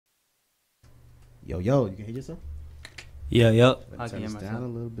Yo, yo, you can hear yourself? Yeah, yep. Let me turn this down a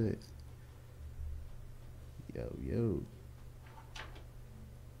little bit. Yo, yo.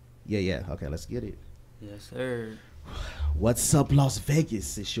 Yeah. Okay, let's get it. Yes, sir. What's up, Las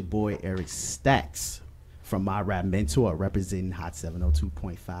Vegas? It's your boy Eric Stackz from My Rap Mentor, representing Hot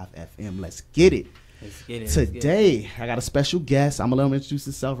 702.5 FM. Let's get it. Let's get it. Today, I got a special guest. I'm going to let him introduce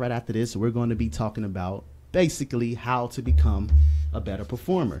himself right after this. We're going to be talking about basically how to become a better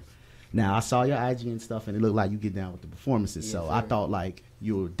performer. Now, I saw your IG and stuff, and it looked like you get down with the performances. Yes, so sir. I thought like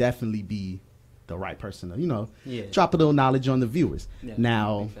you'll definitely be the right person to, Yeah. drop a little knowledge on the viewers. Yeah,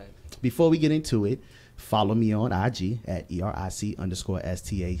 Now, big facts. before we get into it, follow me on IG at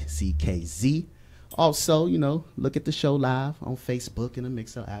ERIC_STACKZ. Also, look at the show live on Facebook and the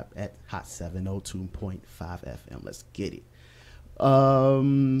Mixer app at Hot 702.5 FM. Let's get it.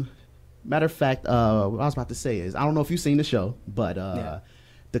 Matter of fact, what I was about to say is, I don't know if you've seen the show, but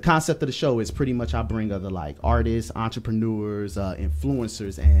the concept of the show is pretty much I bring other like artists, entrepreneurs,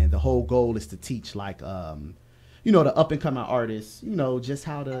 influencers, and the whole goal is to teach like, the up and coming artists, just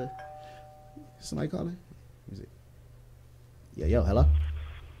how to. Somebody calling? Who's it? Yo, hello.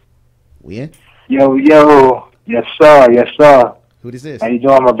 We in? Yo, yes sir. Who this is? How you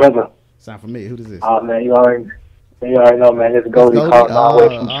doing, my brother? Sound familiar. Who this is? Oh man, you already know, man. This is Goldie Goldie? calling all the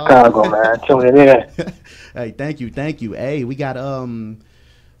way from Chicago, man. Tuning in. Hey, thank you. Hey, we got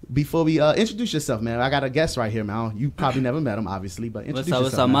before we introduce yourself, man, I got a guest right here, man. You probably never met him, obviously, but introduce What's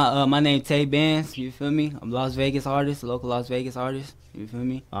yourself. up? Man. My name Taibanz. You feel me? I'm Las Vegas artist, local Las Vegas artist. You feel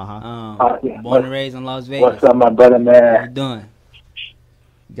me? Yeah. Born and raised in Las Vegas. What's up, my brother, How you man? doing?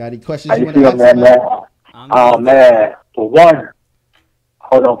 Got any questions How you you want to feel, ask, man? I'm Oh good. man, for one,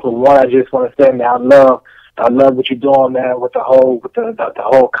 I just want to say, man, I love what you're doing, man, with the whole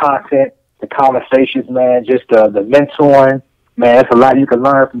content, the conversations, man, just the mentoring, man. It's a lot you can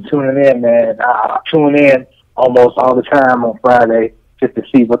learn from tuning in, man. I tune in almost all the time on Friday just to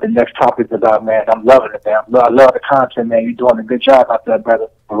see what the next topic's about, man. I'm loving it, man. I love the content, man. You're doing a good job out there, brother.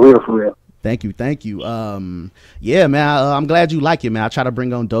 For real. Thank you. Yeah, man. I'm glad you like it, man. I try to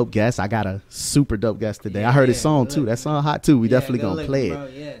bring on dope guests. I got a super dope guest today. I heard his song too. That song hot too. We definitely gonna play it. Bro,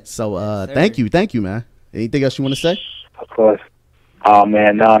 yeah. So, Yes, thank you, man. Anything else you want to say? Of course. Oh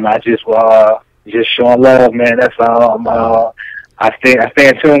man, no, I just showing love, man. That's all. I stay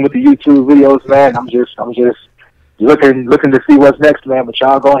in tune with the YouTube videos, man. I'm just looking to see what's next, man. But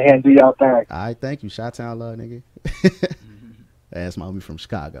y'all go ahead and do y'all thing. All right, thank you. Chi-Town love, nigga. That's my homie from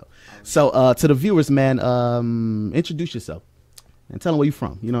Chicago. So, to the viewers, man, introduce yourself and tell them where you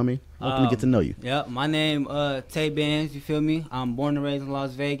from. You know what I mean? Let them get to know you. Yep, my name Taibanz. You feel me? I'm born and raised in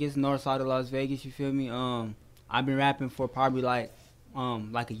Las Vegas, north side of Las Vegas. You feel me? I've been rapping for probably like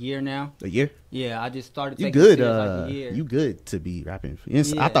a year now. A year? Yeah, I just started You taking good? it serious like a year. You good to be rapping? Yeah.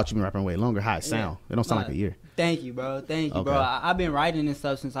 I thought you've been rapping way longer. How it sound? It don't sound like a year. Thank you, bro. Okay. Bro. I've been writing and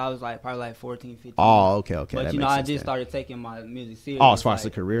stuff since I was probably like 14, 15. Oh, okay. But that I makes sense just then. started taking my music serious. Oh, as far as the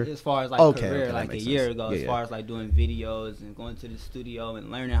career? As far as Okay, career, that like a makes year sense. ago. Yeah, As yeah. far as doing videos and going to the studio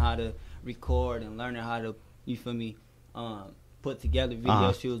and learning how to record and learning how to, you feel me, put together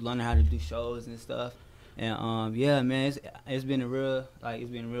video shoots, learning how to do shows and stuff. And yeah, man, it's been a real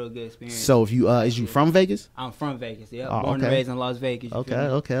good experience. So, if you is you from Vegas? I'm from Vegas. Yeah, Oh, born okay. and raised in Las Vegas. You feel me?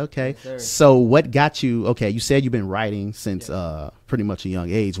 Okay. Yes, sir. So, what got you? Okay, you said you've been writing since pretty much a young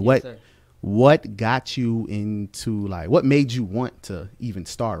age. Yes, sir. What got you into what made you want to even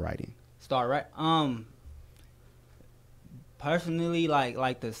start writing? Start right. Personally,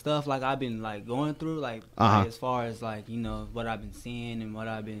 like the stuff I've been going through, as far as what I've been seeing and what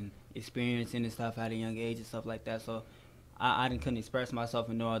I've been experiencing and stuff at a young age and stuff like that. So I couldn't express myself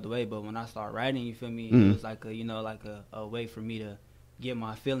in no other way. But when I start writing, you feel me, it was a way for me to get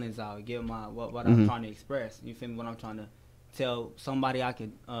my feelings out, get my what I'm trying to express. You feel me? What I'm trying to tell somebody I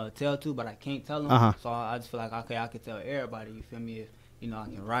could tell to, but I can't tell them. So I just feel like okay, I could tell everybody. You feel me? If I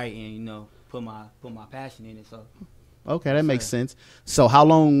can write and put my passion in it. So. Okay, that makes sense. So how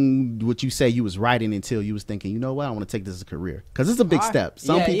long would you say you was writing until you was thinking, you know what, I want to take this as a career? Because it's a big step.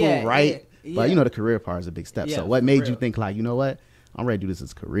 Some people write, but the career part is a big step. Yeah, so what made real. you think you know what, I'm ready to do this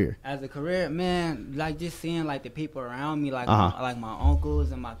as a career? As a career, man, just seeing the people around me, my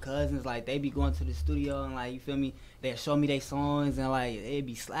uncles and my cousins, they be going to the studio and you feel me, they show me their songs and they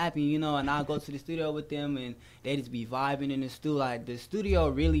be slapping, and I'll go to the studio with them and they just be vibing in the studio. The studio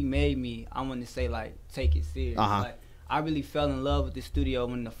really made me, I want to say take it serious. I really fell in love with the studio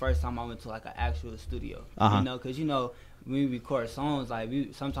when the first time I went to an actual studio. Because when we record songs,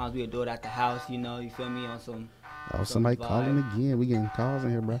 sometimes we'll do it at the house. You feel me, on some. Oh, somebody calling again. We getting calls in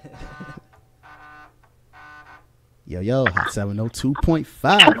here, bro. Yo, Hot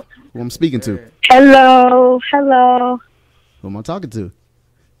 702.5. Who I'm speaking to? Hello. Hello. Who am I talking to?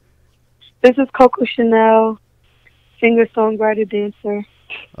 This is Coco Chanel, singer, songwriter, dancer.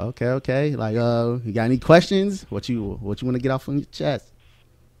 Okay. Like, you got any questions? What you want to get off on your chest?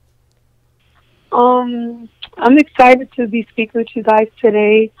 I'm excited to be speaking with you guys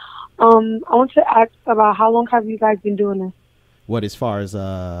today. I want to ask about how long have you guys been doing this? What as far as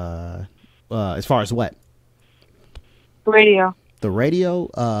what? Radio. The radio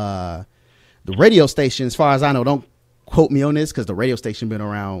station, as far as I know, don't quote me on this because the radio station been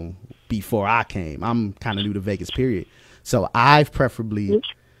around before I came. I'm kind of new to Vegas, period. So I've preferably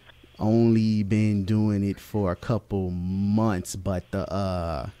only been doing it for a couple months, but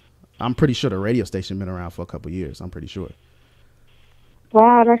I'm pretty sure the radio station been around for a couple years. I'm pretty sure.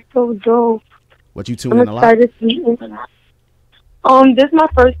 Wow, that's so dope. What, you tune in a lot? I'm excited to meet you. This is my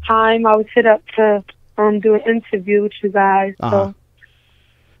first time. I was hit up to do an interview with you guys, so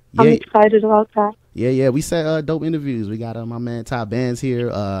I'm excited about that. Yeah, we set dope interviews. We got my man Taibanz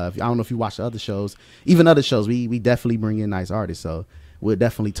here. I don't know if you watch the other shows, even other shows. We definitely bring in nice artists, so we'll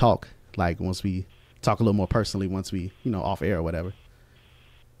definitely talk. Like once we talk a little more personally, once we off air or whatever.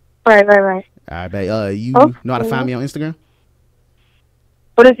 Right. All right, babe. You know how to find me on Instagram?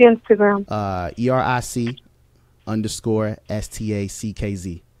 What is your Instagram? ERIC_STACKZ.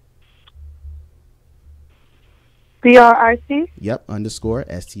 BRIC? Yep,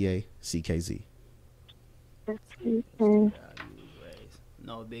 _STACKZ.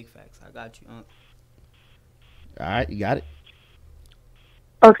 No, big facts. I got you. All right, you got it?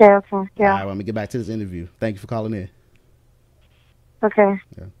 Okay, yeah. All right, let me get back to this interview. Thank you for calling in. Okay.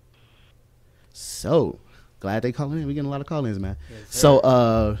 Yeah. So, glad they calling in. We getting a lot of call-ins, man. Yes, so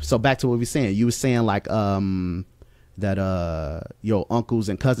back to what we were saying. You were saying like that your uncles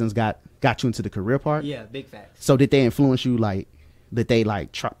and cousins got you into the career part. Yeah, big facts. So did they influence you like? Did they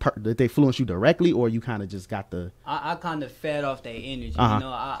did they influence you directly, or you kind of just got the? I kind of fed off their energy. Uh-huh. You know,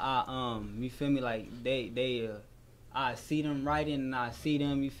 I you feel me? Like they I see them writing and I see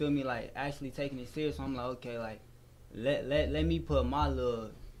them. You feel me? Like actually taking it serious. So I'm like, okay, like let me put my little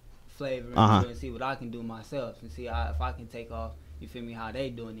flavor into it and see what I can do myself and see if I can take off. You feel me? How they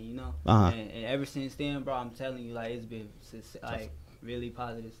doing it? You know. And ever since then, bro, I'm telling you, like it's been like. Really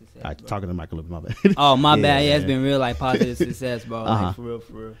positive success. I talking to the mic a little bit, my bad. Oh, my bad. Yeah, it's been real like positive success, bro. Like, for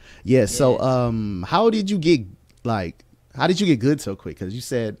real. Yeah. So, how did you get good so quick? Because you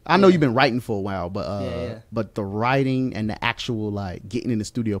said I know you've been writing for a while, but but the writing and the actual like getting in the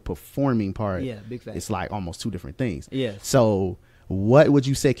studio performing part, big fact. It's like almost two different things. Yeah. So, what would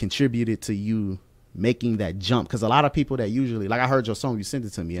you say contributed to you making that jump? Because a lot of people that usually, like I heard your song, you sent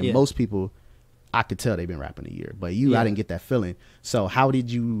it to me, and most people, I could tell they've been rapping a year, but I didn't get that feeling. So how did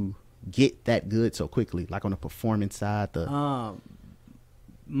you get that good so quickly? Like on the performance side,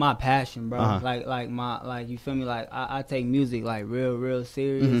 my passion, bro. Like you feel me? Like I take music like real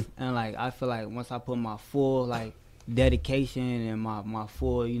serious, and like I feel like once I put my full like dedication and my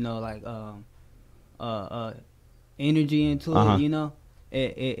full like energy into it,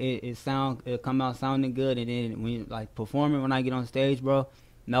 it come out sounding good, and then when like performing, when I get on stage, bro.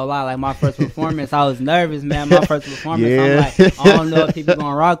 No lie, like my first performance, I was nervous, man. My first performance, I'm like, I don't know if people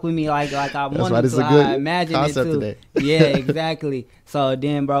gonna rock with me like I wanted to. I imagine it too. Today. Yeah, exactly. So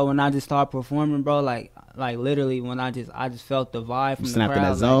then, bro, when I just started performing, bro, like literally, when I just felt the vibe from the crowd. In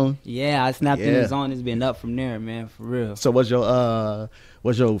that zone. Yeah, I snapped in the zone. It's been up from there, man, for real. So was your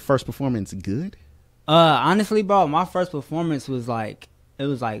first performance good? Honestly, bro, my first performance was like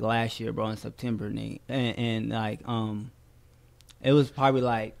last year, bro, in September, and like it was probably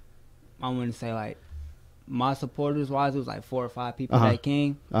like, I wouldn't say like my supporters wise, it was like 4 or 5 people that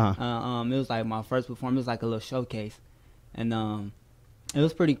came. It was like my first performance, it was like a little showcase, and it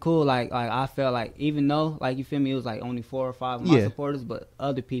was pretty cool. Like I felt like, even though like you feel me, it was like only 4 or 5 of my supporters, but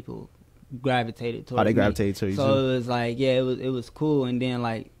other people gravitated towards me. They gravitated to you. So it was like it was cool. And then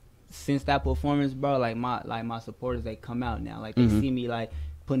like since that performance, bro, like my supporters, they come out now. Like they see me like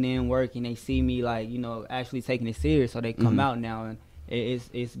putting in work, and they see me like actually taking it serious, so they come out now, and it's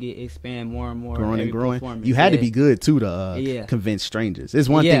expand more and more, growing. You had to be good too to convince strangers. It's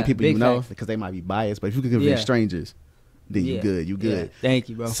one thing people know because they might be biased, but if you can convince strangers, then you good. You good. Thank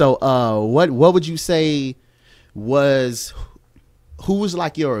you, bro. So what would you say was, who was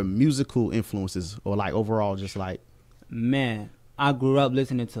like your musical influences, or like overall just like? Man, I grew up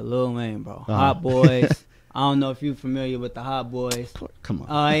listening to Lil Wayne, bro. Hot Boys. I don't know if you're familiar with the Hot Boys. Come on.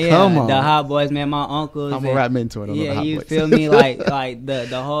 Come on. The Hot Boys, man. My uncles. I'm a rap mentor. Yeah, you feel me? Like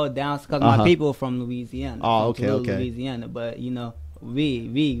the whole down, because my people from Louisiana. Oh, okay. Louisiana, but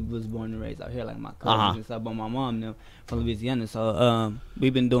we was born and raised out here, like my cousins and stuff, but my mom them from Louisiana. So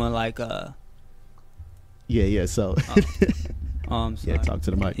we've been doing like yeah. So yeah, talk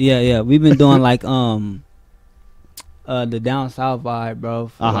to the mic. Yeah. We've been doing like the down south vibe, bro.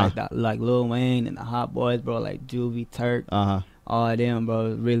 For like Lil Wayne and the Hot Boys, bro. Like Juvie, Turk. All of them,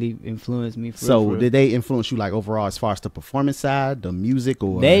 bro, really influenced me. So did they influence you like overall as far as the performance side, the music,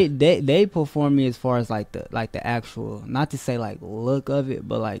 or they perform me as far as like the actual, not to say like look of it,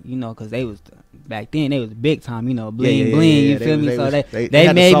 but like, you know, because they was back then they was big time, you know, bling bling. You feel me? So they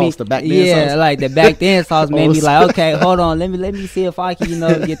made me the back then sauce. Like the back then sauce made me like, okay, hold on, let me see if I can, you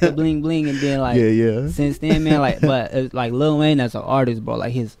know, get the bling bling. And then like since then, man, like, but it's like Lil Wayne as an artist, bro,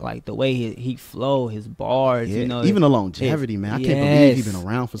 like his like the way he flow, his bars, you know, even the longevity, man. I can't believe he's been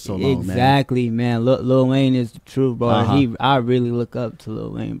around for so long, exactly, man. Lil Wayne is the truth, bro. I really look up to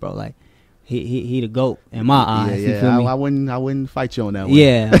Lil Wayne, bro. Like he the GOAT in my eyes. I wouldn't fight you on that one.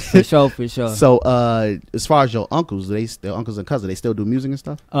 Yeah, for sure. So as far as your uncles, uncles and cousins, they still do music and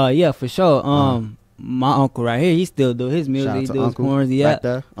stuff? Yeah, for sure. My uncle right here, he still do his music. He do his corns,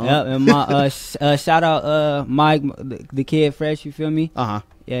 yeah. And my shout out Mike, the kid Fresh, you feel me?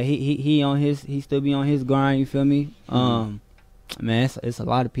 Yeah, he on his, he still be on his grind, you feel me? Man, it's a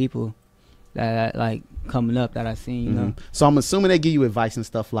lot of people that like coming up that I seen, you know. So I'm assuming they give you advice and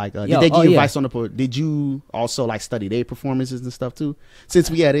stuff like did they give you advice on the did you also like study their performances and stuff too?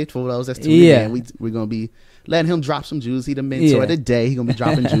 Since we at it, for those that's tuning in, we're gonna be letting him drop some juice. He the mentor of the day. He gonna be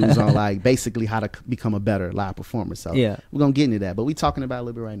dropping juice on like basically how to become a better live performer. So we're gonna get into that, but we talking about it a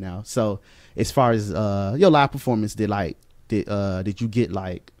little bit right now. So as far as your live performance, did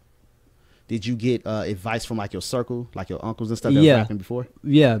you get advice from like your circle, like your uncles and stuff that was rapping before?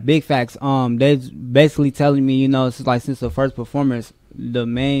 Yeah, big facts. They basically telling me, you know, it's like since the first performance, the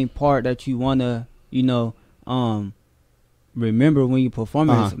main part that you wanna, you know, remember when you perform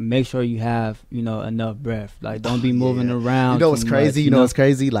is make sure you have, you know, enough breath. Like don't be moving around. You know what's crazy? You know what's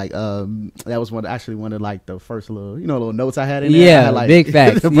crazy? Like that was one of like the first little notes I had in there. Yeah, had, like, big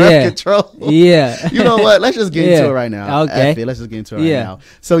facts. the breath control. Yeah. You know what? Let's just get into it right now. Okay. Let's just get into it right now.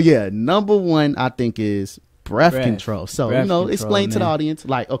 So number one I think is breath control. So explain to the audience,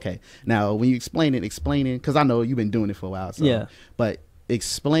 like, okay, now when you explaining because I know you've been doing it for a while. So but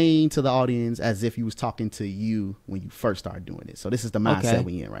explain to the audience as if you was talking to you when you first started doing it. So this is the mindset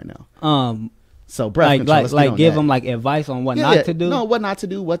we in right now. So breath control, like give them like advice on what not to do. No, what not to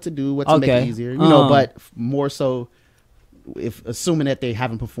do, what to do, what to make it easier. You know, but more so if assuming that they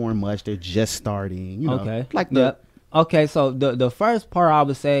haven't performed much, they're just starting. You know, like okay. So the first part I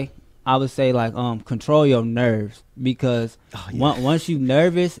would say like control your nerves, because once you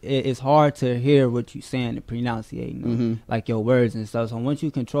nervous, it's hard to hear what you saying and pronunciating like your words and stuff. So once you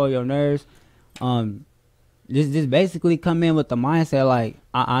control your nerves, just basically come in with the mindset like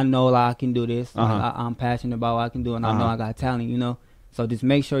I know like I can do this. Like, I'm passionate about what I can do, and I know I got talent. You know, so just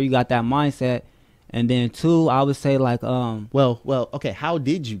make sure you got that mindset. And then two, I would say like okay, how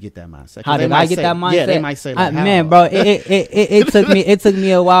did you get that mindset? How did I get that mindset? Yeah, they might say like, man, bro, it took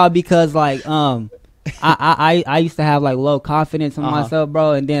me a while, because like I used to have like low confidence in myself,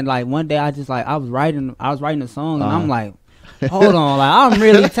 bro. And then like one day I was writing a song, and I'm like, hold on, like I'm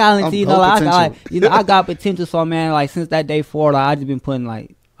really talented, you know, I got potential. So man, like since that day forward, like, I just been putting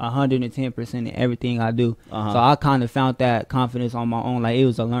like 110% in everything I do. So I kind of found that confidence on my own. Like it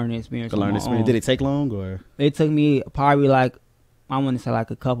was a learning experience. Did it take long, or? It took me probably like, I want to say like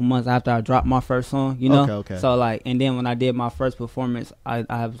a couple months after I dropped my first song, you know? Okay. So like, and then when I did my first performance, I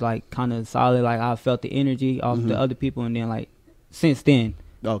was like kind of solid. Like I felt the energy off the other people. And then like, since then.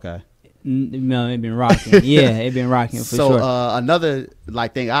 Okay. No, it been rocking. Yeah, it been rocking for sure. So another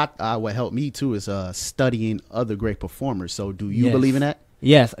like thing I what helped me too is studying other great performers. So do you believe in that?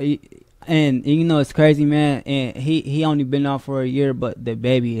 Yes, and you know it's crazy, man. And he only been out for a year, but the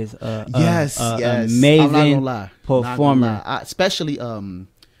baby is yes, amazing performer. Especially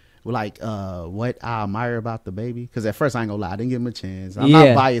what I admire about the baby, because at first I ain't gonna lie, I didn't give him a chance. I'm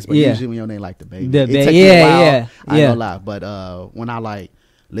not biased, but usually when your name like the baby, it took me a while. I ain't gonna lie, but when I like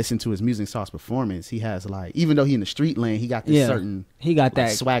listen to his music sauce performance, he has like, even though he in the street lane, he got this certain, he got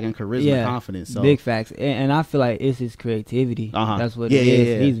that swag and charisma, confidence. So big facts, and I feel like it's his creativity. That's what it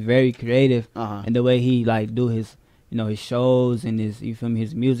is. He's very creative, and the way he like do his, you know, his shows and his, you feel me,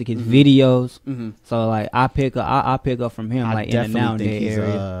 his music, his videos. So like I pick up from him, like in the nowadays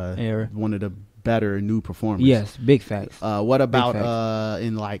area. One of the better new performers. Yes, big facts. What about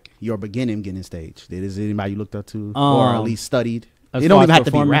in like your beginning stage? Is there anybody you looked up to, or at least studied? It don't even have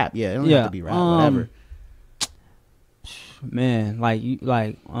to be rap. Yeah, it don't have to be rap. Whatever. Man, like you,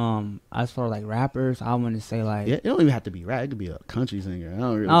 like as for like rappers, I want to say like it don't even have to be rap. It could be a country singer. I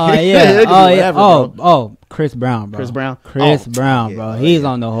don't really oh care. yeah, oh yeah, Whatever, Chris Brown, bro. Chris Brown, Chris Brown, bro. He's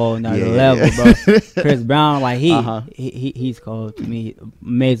on the whole nother level, bro. Chris Brown, like he's cold to me.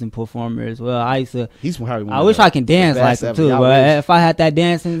 Amazing performer as well. I wish I can dance like him too, but if I had that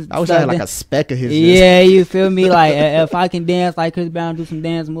dancing, I wish I had like a speck of his. Yeah, you feel me? Like if I can dance like Chris Brown, do some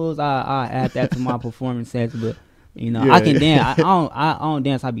dance moves, I add that to my performance sets, but. You know, I can dance. I don't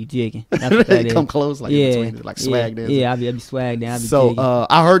dance. I be jigging. That's what that is. Come close, like in between, like swag dancing. Yeah, I be swag dancing. So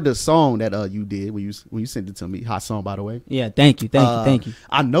I heard the song that you did when you sent it to me. Hot song, by the way. Yeah, thank you.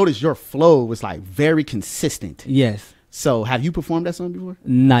 I noticed your flow was like very consistent. Yes. So have you performed that song before?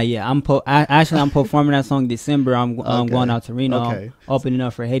 Not yet. I'm performing that song in December. I'm going out to Reno. Okay. Opening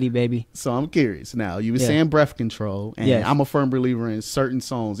up for Haiti, baby. So I'm curious now. You were saying breath control, and I'm a firm believer in certain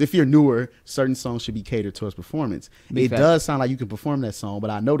songs. If you're newer, certain songs should be catered towards performance. Does sound like you can perform that song, but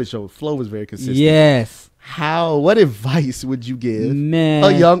I noticed your flow was very consistent. Yes. What advice would you give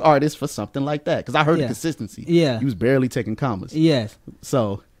a young artist for something like that? Because I heard the consistency. Yeah. You was barely taking commas. Yes.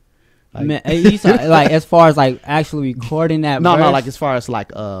 So. Man, you saw, like as far as like actually recording that no, verse? like as far as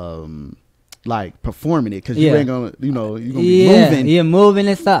like performing it, because you ain't gonna, you're gonna be moving. Yeah, moving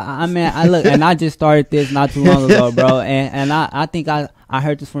and stuff. I mean, I look, and I just started this not too long ago, bro. And I think I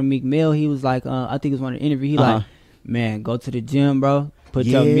heard this from Meek Mill. He was like, I think it was one of the interviews. He like, man, go to the gym, bro. Put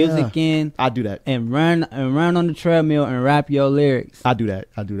your music in. I do that. And run on the treadmill and rap your lyrics. I do that.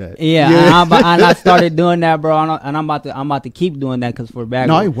 Yeah. And I started doing that, bro. And I'm about to keep doing that because for back.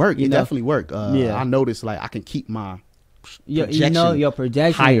 No, it worked. It definitely worked. I noticed like I can keep my your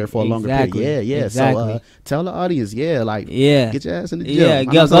projection higher for a longer period. Yeah. Exactly. So tell the audience, get your ass in the gym. Yeah,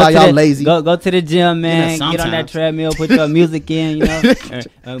 go to the gym, man. Get on that treadmill, put your music in, you know,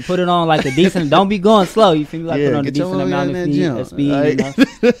 and put it on like a decent. Don't be going slow. You feel me? Like put on a decent amount of speed, right? You know,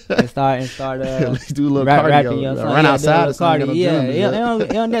 and start do a little rapping cardio, your song. run outside or something.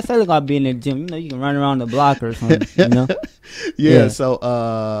 It don't necessarily gotta be in the gym. You know, you can run around the block or something. You know. Yeah.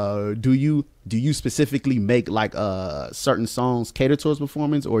 So, do you specifically make like certain songs cater towards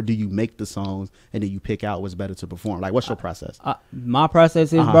performance, or do you make the songs and then you pick out what's better to perform? Like, what's your process? My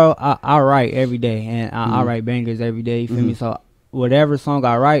process is, bro, I write every day, and I write bangers every day. You feel me? So whatever song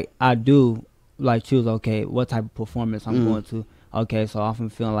I write, I do like choose. Okay, what type of performance I'm going to. Okay, so I'm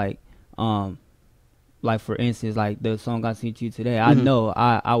feeling like for instance, like the song I sent you today, I know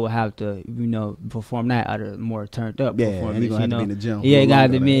I would have to, perform that at a more turned up performance. And you have to be in the gym. Yeah,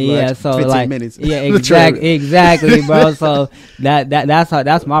 got to be. So 15 like, minutes. Yeah, exactly, bro. So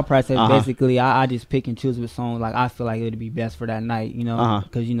that's my process. Basically, I just pick and choose which songs like I feel like it would be best for that night.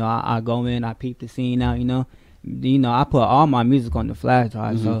 Because I go in, I peep the scene out. I put all my music on the flash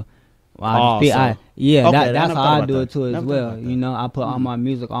drive. So. That's how I do it too as well. I put all my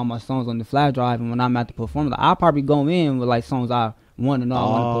music, all my songs on the flash drive, and when I'm at the performance, I'll probably go in with like songs I want to know I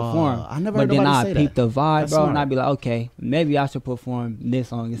want to perform. I never but then I peep the vibe, that's bro, smart. and I'd be like, okay, maybe I should perform this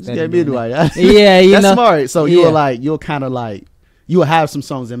song instead of that. Yeah, that's smart. So you'll kind of like you'll have some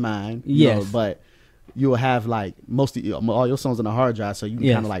songs in mind, but you'll have like all your songs on the hard drive, so you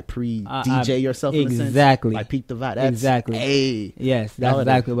can kind of like DJ yourself in a sense. Exactly. Like peep the vibe. That's, exactly. Hey. Yes, that's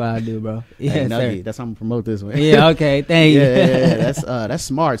exactly what I do, bro. Yes, sir. That's how I'm gonna promote this one. Yeah. Okay. Thank you. Yeah. That's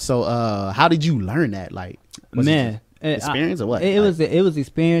smart. So, how did you learn that? Like, experience or what? It was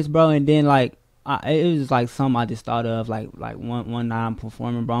experience, bro. And then like, it was like something I just thought of. Like one night I'm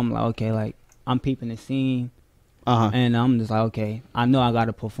performing, bro. I'm like, okay, like I'm peeping the scene. And I'm just like, okay, I know I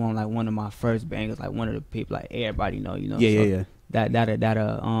gotta perform like one of my first bangers, like one of the people like everybody know, Yeah.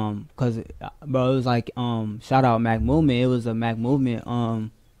 Cause bro, it was like shout out Mac Movement. It was a Mac Movement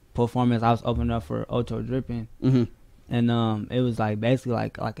performance. I was opening up for Ocho Drippin', and it was like basically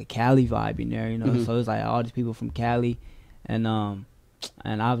like a Cali vibe in there, So it was like all these people from Cali, and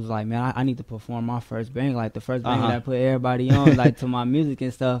I was like, man, I need to perform my first banger, like the first banger that I put everybody on, like to my music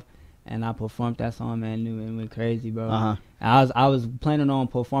and stuff. And I performed that song, man, and it went crazy, bro. I was planning on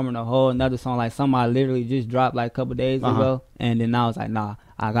performing a whole another song, like something I literally just dropped like a couple days ago. And then I was like, nah,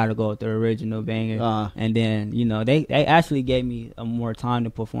 I gotta go with the original banger. And then they actually gave me more time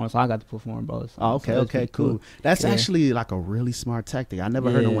to perform, so I got to perform both. Okay, cool. That's actually like a really smart tactic. I never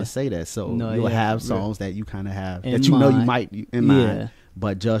heard no one say that. So you'll have songs that you kind of have that you might in mind.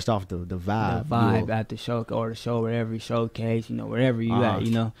 But judged off the vibe. At the show or the show, wherever you showcase, wherever you at,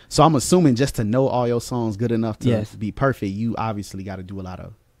 So I'm assuming just to know all your songs good enough to be perfect, you obviously got to do a lot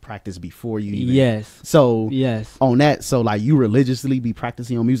of practice before you even. Yes. So on that, so like you religiously be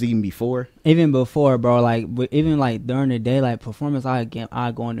practicing your music even before? Even before, bro. Like even like during the day, like performance, I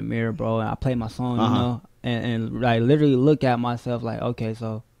go in the mirror, bro, and I play my song, and like literally look at myself like, okay,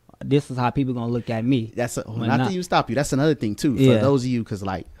 so this is how people gonna look at me. That's not to you stop you. That's another thing too for those of you, because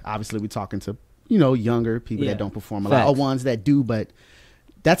like obviously we're talking to younger people that don't perform a lot, or ones that do, but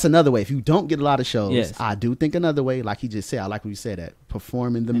that's another way. If you don't get a lot of shows, I do think another way, like he just said, I like what you said, that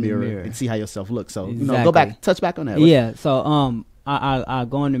perform in the mirror and see how yourself looks. So go back, touch back on that. Yeah. So I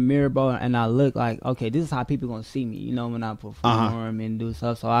go in the mirror, bro, and I look like, okay, this is how people gonna see me, when I perform and do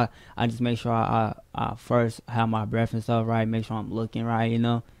stuff. So I just make sure I first have my breath and stuff right, make sure I'm looking right,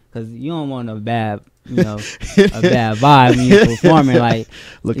 because you don't want a bad, a bad vibe when you're performing, like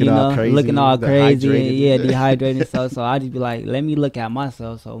looking all crazy, dehydrated stuff. So I just be like, let me look at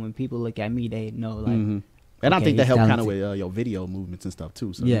myself, so when people look at me, they know, like. And I think that helped kind of with your video movements and stuff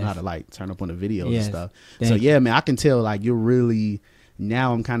too. So you know how to like turn up on the videos and stuff. So yeah, man, I can tell like you're really.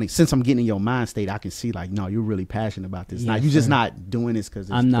 Now I'm kind of, since I'm getting in your mind state, I can see like, no, you're really passionate about this. Now you're just not doing this because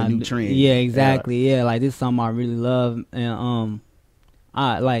it's the new trend. Yeah, exactly. Yeah, like this is something I really love, and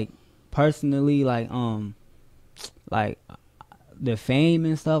I like personally like the fame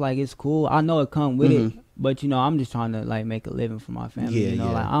and stuff, like it's cool. I know it come with it, but I'm just trying to like make a living for my family.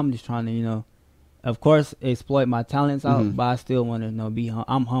 Like I'm just trying to of course exploit my talents out, but I still want to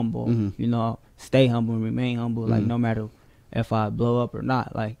I'm humble. Stay humble and remain humble. Like no matter if I blow up or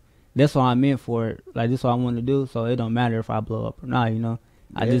not, like that's what I'm in for it. Like this is what I want to do, so it don't matter if I blow up or not.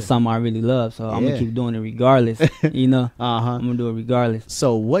 I just something I really love, so I'm gonna keep doing it regardless. I'm gonna do it regardless.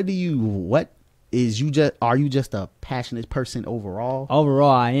 So are you just a passionate person overall?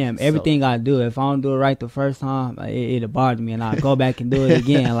 Overall, I am. Everything I do, if I don't do it right the first time, it'll bother me, and I go back and do it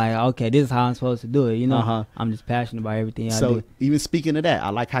again. Like, okay, this is how I'm supposed to do it. I'm just passionate about everything I do. So even speaking of that,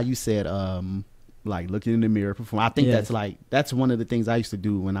 I like how you said like looking in the mirror, perform. I think that's one of the things I used to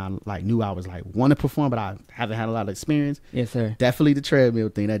do when I like knew I was like want to perform, but I haven't had a lot of experience. Yes, sir. Definitely the treadmill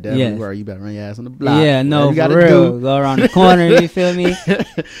thing. That definitely where you better run your ass on the block. Yeah, no, you gotta do. Go around the corner. You feel me?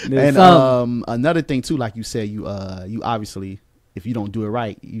 And another thing too, like you said, you obviously, if you don't do it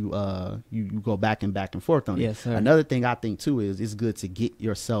right, you go back and forth on it. Yes, sir. Another thing I think too is it's good to get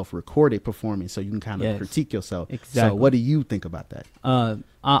yourself recorded performing so you can kind of critique yourself. Exactly. So what do you think about that?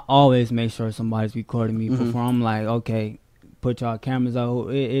 I always make sure somebody's recording me perform. I'm like, okay, put y'all cameras out.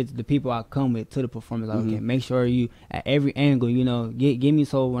 It's the people I come with to the performance. Like, okay, make sure you at every angle, give me,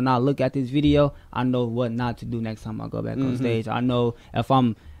 so when I look at this video, I know what not to do next time I go back on stage. I know if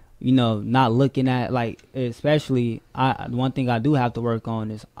I'm not looking at, like, especially one thing I do have to work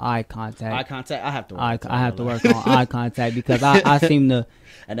on is eye contact. Eye contact, I have to work. I have to work on eye contact because I seem to,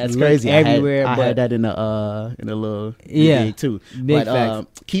 and that's crazy. Everywhere, I had that in a little gig too. Big facts.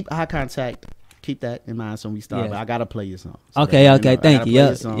 Keep eye contact. Keep that in mind when we start. But I gotta play your song. So okay. Thank you.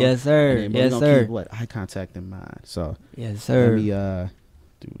 Yes, sir. Yes, sir. Keep eye contact in mind. So yes, sir. Let me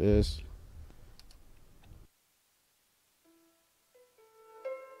do this.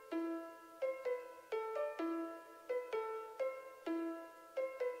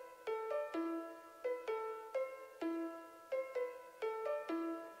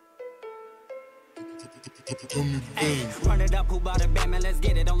 Ay, run it up, who bought a band, man, let's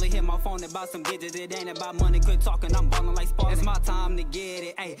get it. Only hit my phone about some gadgets. It ain't about money, quit talking, I'm ballin' like Spartan. It's my time to get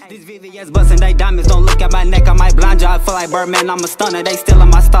it. Ay, these VVS bustin', they diamonds, don't look at my neck, I might blind you. I feel like Birdman, I'm a stunner. They stealing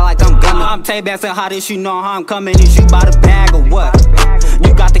my style like I'm gunner. I'm Taibanz and hottest, you know how I'm coming. Is you by the bag or what?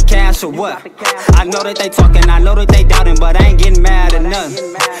 You got the cash or what? I know that they talking, I know that they doubting, but I ain't getting mad at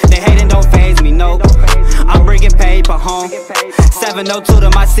nothing. They hating, don't faze me, no. I'm bringing paper home. 702 to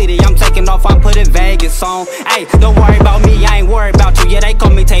my city, I'm taking off, I'm putting Vegas on. Hey, don't worry about me, I ain't worried about you. Yeah, they call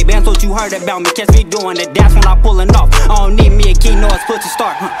me Taibanz, what you heard about me. Catch me doing the dash when I'm pulling off. I don't need me a key, no, it's put to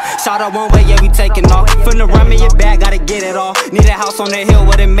start. Shout out one way, yeah, we taking off. Finna run me your bag, gotta get it all. Need a house on the hill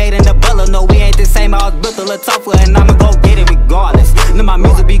with it made in the Bella. No, we ain't the same, I was built a little tougher, and I'ma go get it regardless. Now my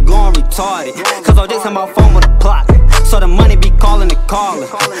music be going retarded, cause I just hit my phone with a plot. So the money be calling and calling,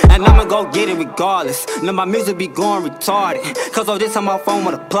 and I'ma go get it regardless. Now my music be going retarded, cause I just hit my phone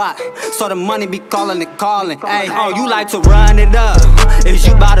with a plot. So the money be calling and calling. Hey, oh, you like to run it up? Is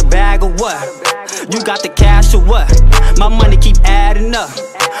you bout a bag or what? You got the cash or what? My money keep adding up.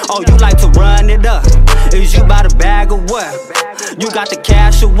 Oh, you like to run it up? Is you bout a bag or what? You got the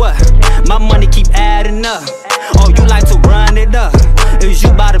cash or what? My money keep adding up. Oh, you like to run it up? Is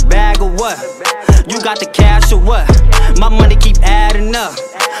you bout a bag or what? You got the cash or what? My money keep adding up.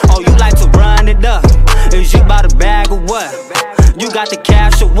 Oh, you like to run it up? Is you bout a bag or what? You got the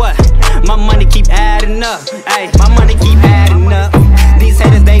cash or what? My money keep adding up. Ay, my money keep adding up. These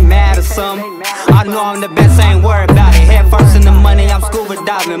haters, they mad or something. I know I'm the best, I ain't worried about it. Head first in the money, I'm scuba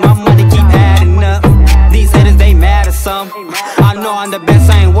diving. My money keep adding up. These haters, they mad or something. I know I'm the best,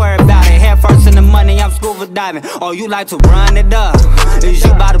 I ain't worried about it. Head first in the money, I'm scuba skydiving. Oh, you like to run it up? Is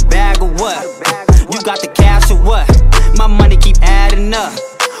you about a bag or what? You got the cash or what? My money keep adding up.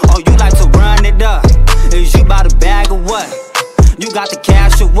 Oh, you like to run it up? Is you about a bag or what? You got the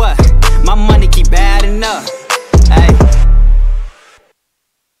cash or what? My money keep adding up. Hey.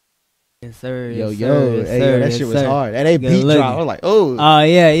 Yes, sir. Yo, yes, yo, sir, yes, hey, sir, yo, that yes, shit was sir. hard. And they Good beat looking. drop. I was like, oh.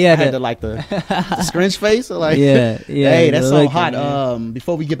 Yeah. I had to like the scrunch face. Or like, yeah. Hey, that's good so looking, hot. man.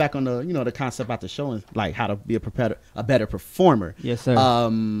 Before we get back on the, the concept about the show and like how to be a better performer. Yes, sir.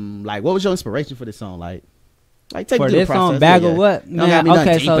 Like, what was your inspiration for this song? Like take For me through this the process. song, bag Yeah, or yeah. what? Don't gotta Man, be nothing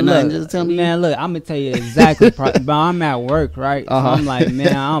okay, deep so or nothing. look, Just tell me. man, look, I'm gonna tell you exactly. But I'm at work, right? So I'm like,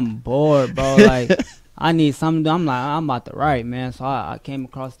 man, I'm bored, bro. Like, I need something to do. I'm like, I'm about to write, man. So I came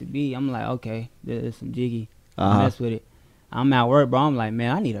across the beat. I'm like, okay, there's some jiggy. Mess with it. I'm at work, bro. I'm like,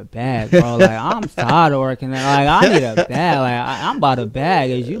 man, I need a bag, bro. Like, I'm tired of working. Like, I need a bag. Like, I'm about a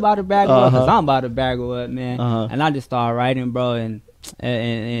bag. Is you about a bag or what? Because I'm about a bag or what, man. And I just started writing, bro.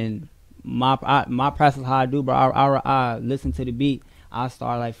 And my process, how I do, bro. I listen to the beat. I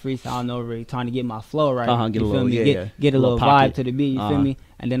start like freestyling over it, trying to get my flow right. Get you a feel little, me? Get a little pocket. vibe to the beat. You feel me?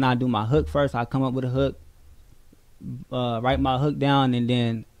 And then I do my hook first. I come up with a hook, write my hook down, and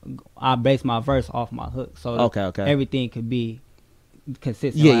then I base my verse off my hook. So okay. everything could be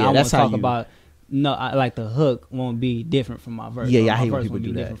consistent. Yeah, like, yeah. I That's how talk you. about. No, like the hook won't be different from my verse. Yeah, my I hate when verse people won't do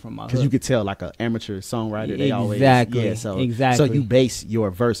be that different from my because hook. you could tell like an amateur songwriter. They always Exactly. So Exactly. you base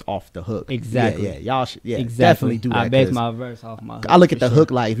your verse off the hook. Exactly. Yeah, y'all should. Yeah, Exactly. definitely do that. I base 'cause my verse off my hook. I look at for the sure.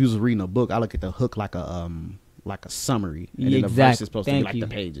 hook like if you was reading a book. I look at the hook like a summary, and then the verse is supposed to be like the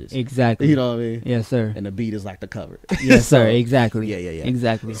pages. Exactly. You know what I mean? Yes, sir. And the beat is like the cover. Yes, So, sir. Exactly. Yeah.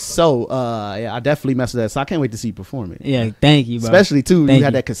 Exactly. So, yeah, I definitely messed with that. So I can't wait to see you perform it. Yeah, thank you, bro. Especially too, Thank you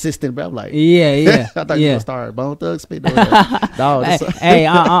had you. that consistent. Bro, I'm like, Yeah. I thought you were gonna start Bone Thug spit. No, Hey,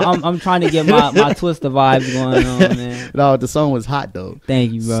 I'm trying to get my Twister vibes going on, man. no, the song was hot though.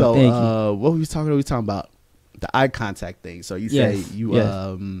 Thank you, bro. So, Thank you. what were we talking? We were talking about the eye contact thing. So you say Yes, you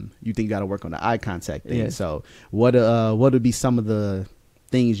yes. you think you got to work on the eye contact thing. Yes. So what would be some of the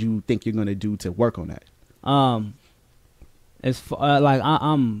things you think you're gonna do to work on that? It's like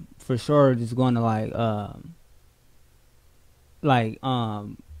I'm for sure just going to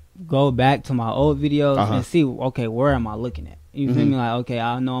go back to my old videos and see, okay, where am I looking at? You feel me? Like, okay,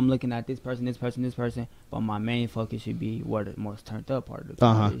 I know I'm looking at this person, but my main focus should be where the most turned up part of the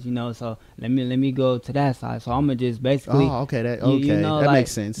crowd is, you know. So let me go to that side. So I'm gonna just basically. Oh, okay, that like,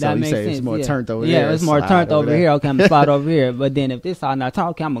 makes sense. So that you makes say sense. it's more yeah. turned over yeah, there. it's more slide turned over there. here. Okay, I'm gonna slide over here. But then if this side not talk,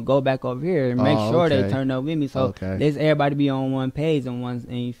 okay, I'm gonna go back over here and make sure okay. they turn up with me. So let's everybody be on one page and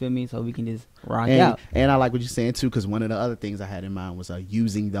you feel me? So we can just rock out. And I like what you're saying too, because one of the other things I had in mind was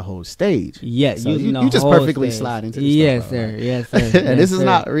using the whole stage. Yeah, so using the you just whole perfectly stage. slide into this Yes, stuff, sir. right? Yes, sir. And yes, this is sir.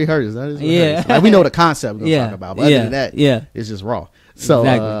 not rehearsed. That is Yeah. rehearsed. Like, we know the concept we're Yeah. talking about, but other than that, yeah, it's just raw. So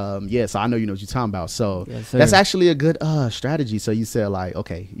Exactly. so I know you know what you're talking about. So Yes, sir. that's actually a good strategy. So you said like,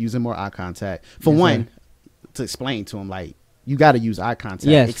 okay, using more eye contact. For Yes, one, sir. to explain to them like you got to use eye contact.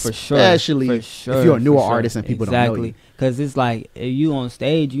 Yes, for sure. Especially For if sure, you're a newer for sure. artist and people don't know you. Because it's like if you on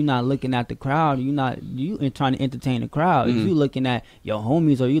stage, you're not looking at the crowd. You trying to entertain the crowd. If you looking at your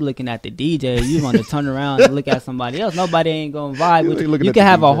homies or you looking at the DJ, you want to turn around and look at somebody else. Nobody ain't gonna vibe with you. You can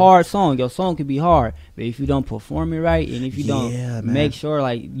have a hard song. Your song could be hard, but if you don't perform it right and if you don't make sure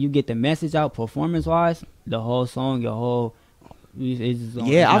like you get the message out performance wise, the whole song, your whole.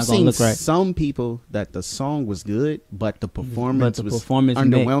 I've seen some people that the song was good, but the performance was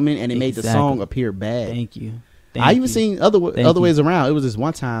underwhelming, and it made the song appear bad. Thank you. I even seen other ways around. It was this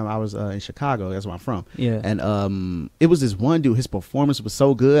one time I was in Chicago. That's where I'm from. Yeah. And it was this one dude. His performance was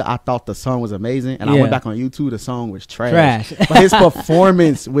so good. I thought the song was amazing. And I went back on YouTube. The song was trash. But his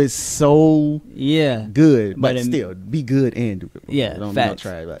performance was so good. But still, be good and do it. Yeah. Don't Facts.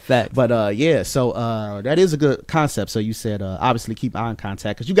 try it. Facts. But so that is a good concept. So you said obviously keep eye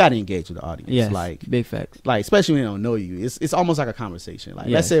contact because you got to engage with the audience. Yes. Like big facts. Like especially when they don't know you. It's almost like a conversation. Like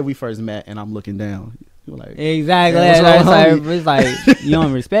let's say we first met and I'm looking down. Like, exactly. It's like you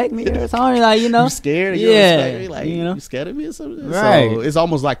don't respect me or something. Like, you know, you scared. You don't respect me? Like, you scared of me or something. Right. So it's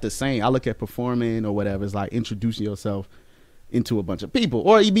almost like the same. I look at performing or whatever. It's like introducing yourself into a bunch of people,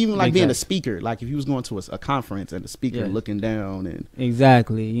 or even like being a speaker. Like if you was going to a conference and the speaker looking down and you know,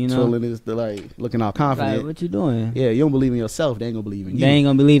 twirling his like looking all confident. Like, what you doing? Yeah, you don't believe in yourself. They ain't gonna believe in you. They ain't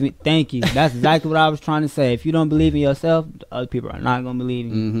gonna believe it. Thank you. That's exactly what I was trying to say. If you don't believe in yourself, other people are not gonna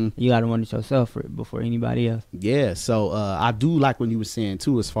believe in you. You gotta want it yourself before anybody else. Yeah. So I do like when you were saying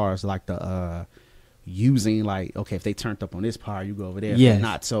too, as far as like the using like, okay, if they turned up on this part, you go over there. Yes. If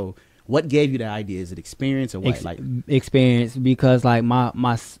not. So what gave you that idea? Is it experience or what? Experience, because like my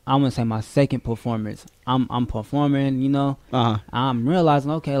I'm gonna say my second performance, I'm performing, you know, I'm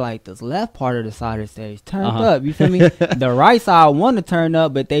realizing, okay, like this left part of the side of the stage turned up, you feel me? The right side want to turn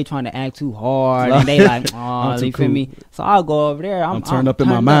up, but they trying to act too hard, and they like, oh, you feel me? So I'll go over there. I'm turned up in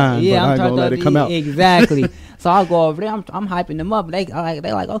my mind, but I ain't gonna let it come out. Exactly. So I'll go over there. I'm hyping them up. They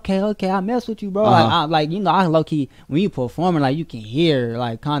like, okay, I mess with you, bro. Like, you know, I low key when you performing, like you can hear,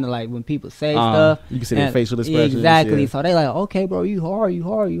 like kind of like when people say stuff. You can see their facial expressions. Exactly. Yeah. So they like, okay, bro, you hard.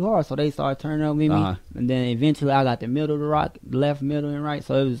 So they start turning up with me, and then eventually I got the middle of the rock, left, middle, and right.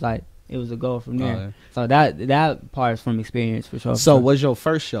 So it was like it was a goal from there. So that part is from experience for sure. So was your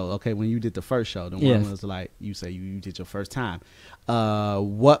first show, okay, when you did the first show, the one was like you say you did your first time.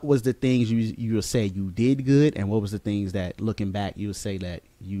 What was the things you would say you did good, and what was the things that looking back you would say that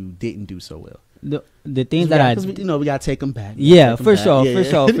you didn't do so well? The things that we gotta take them back. For sure.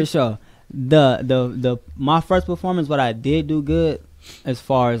 The my first performance, what I did do good, as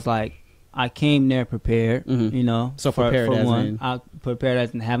far as like I came there prepared, you know. So prepared for as one, in? I prepared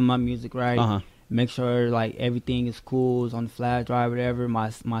as in having my music right. Make sure like everything is cool, is on the flash drive, whatever. My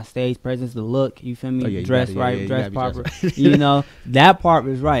stage presence, the look, you feel me? Dress right, dress proper. You know, that part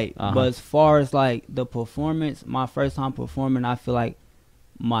was right. But as far as like the performance, my first time performing, I feel like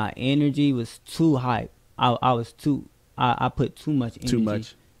my energy was too hype. I put too much energy. Too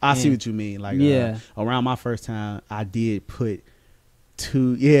much. I see what you mean. Like around my first time, I did put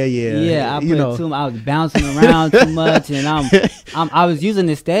too I put too much. I was bouncing around too much, and I was using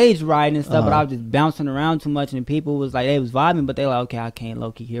the stage right and stuff, but I was just bouncing around too much, and people was like, they was vibing, but they like, okay, I can't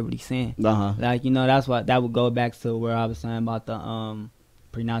low key hear what he's saying. Like, you know, that's what that would go back to where I was saying about the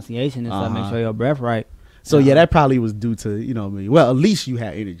pronunciation and stuff. Make sure your breath right. So that probably was due to, you know, well, at least you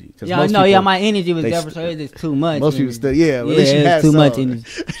had energy. My energy was there, so it was just too much. Most people still, at least you had too much energy.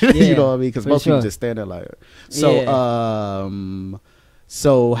 You know what I mean? Because most people just stand there like,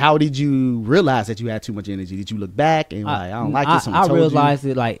 so how did you realize that you had too much energy? Did you look back and I don't like this? I realized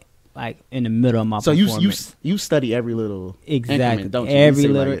it like in the middle of my performance. So you study every little increment, don't you? Every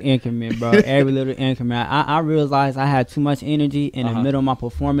little increment, bro. Every little increment. I realized I had too much energy in the middle of my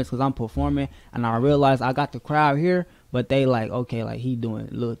performance because I'm performing, and I realized I got the crowd here, but they like, okay, like he doing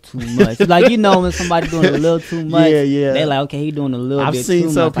a little too much. Like, you know, when somebody doing a little too much, they like, okay, he doing a little bit too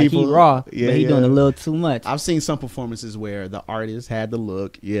much. Some people, like he raw, but he doing a little too much. I've seen some performances where the artist had the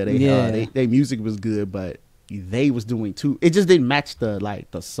look. They music was good, but they was doing too. It just didn't match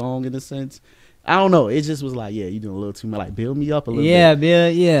the song in a sense. I don't know. It just was like, you doing a little too much. Like, build me up a little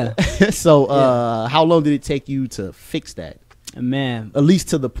bit. So, how long did it take you to fix that? Man, at least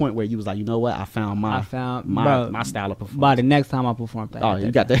to the point where you was like, you know what, I found my style of performance. By the next time I performed,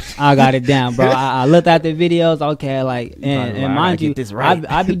 you got that? I got it down, bro. I looked at the videos. Okay, like, and mind you,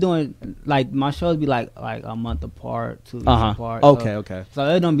 I be doing like my shows be like a month apart, 2 weeks apart. Okay. So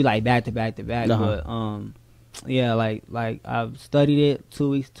it don't be like back to back, but like I've studied it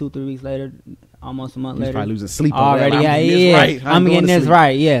 3 weeks later, almost a month later. Probably losing sleep already. I'm getting this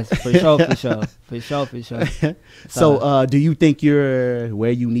right. Yes, for sure. So, do you think you're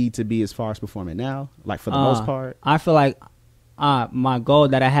where you need to be as far as performing now? Like, for the most part, I feel like my goal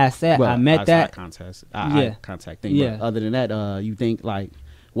that I had set, I met that. Contact thing. But other than that, you think like,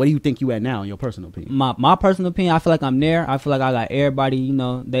 what do you think you at now in your personal opinion? My personal opinion, I feel like I'm there. I feel like I got everybody, you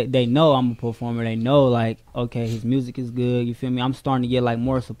know, they know I'm a performer. They know, like, okay, his music is good. You feel me? I'm starting to get, like,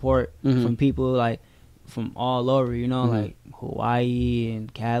 more support from people, like, from all over, you know, like Hawaii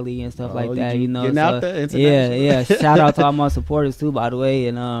and Cali and stuff like that, you know. Getting out there international. Shout out to all my supporters, too, by the way.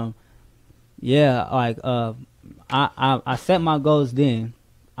 And, I set my goals then.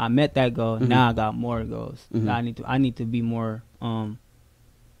 I met that goal. Now I got more goals. I need to be more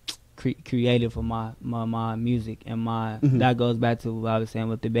creative for my music, and that goes back to what I was saying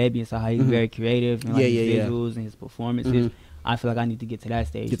with the baby and so how he's very creative and his visuals and his performances. I feel like I need to get to that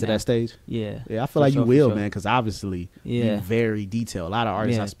stage. I feel like you will, man, because obviously you're very detailed. A lot of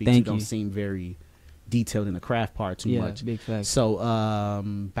artists I speak to don't seem very detailed in the craft part too much. Big fact. So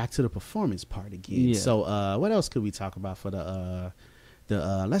back to the performance part again. So what else could we talk about for the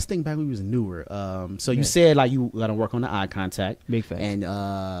let's think back when we was newer. So you said like you gotta work on the eye contact. Big fact.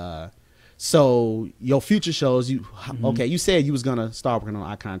 And so your future shows, you said you was gonna start working on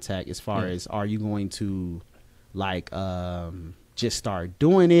eye contact. As far as, are you going to like just start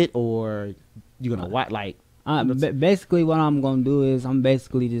doing it, or you gonna what like? Basically, what I'm gonna do is I'm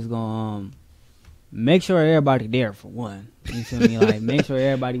basically just gonna make sure everybody there for one. You feel me? Like, make sure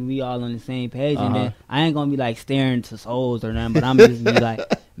everybody, we all on the same page, and then I ain't gonna be like staring to souls or nothing, but I'm just be like,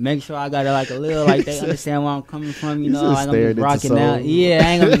 make sure I got it like a little, like they understand where I'm coming from, you know, like I'm just rocking soul. out. Yeah, I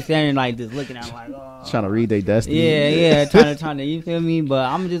ain't gonna be standing like just looking at them like, oh. Trying to read their destiny. Yeah, trying to, you feel me? But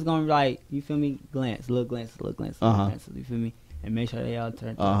I'm just gonna like, you feel me? Glance, look, glance, you feel me? And make sure they all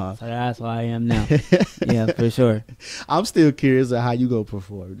turn. So that's why I am now. Yeah, for sure. I'm still curious of how you gonna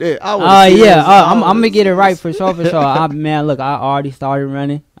perform. I'm gonna get it right for sure. Man, look, I already started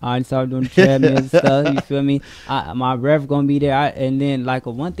running. I already started doing the treadmill and stuff. You feel me? My ref gonna be there. And then like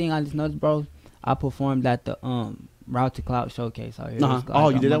one thing I just noticed, bro, I performed at the Route to Cloud showcase out here.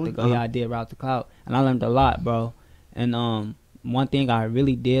 You did that one? Yeah, I did Route to Cloud, and I learned a lot, bro. And one thing I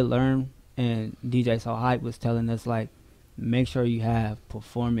really did learn, and DJ So Hype was telling us, like, make sure you have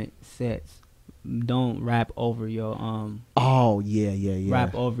performance sets. Don't rap over your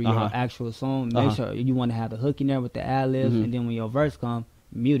rap over your actual song. Make sure you want to have the hook in there with the ad-libs, and then when your verse come,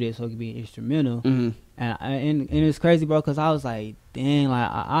 mute it so it can be instrumental. And it's crazy, bro, because I was like, dang,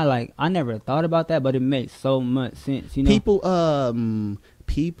 like I never thought about that, but it makes so much sense, you know.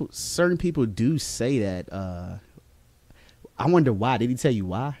 Certain people do say that. I wonder why. Did he tell you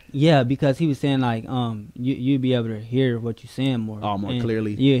why? Yeah, because he was saying like you'd be able to hear what you're saying more. More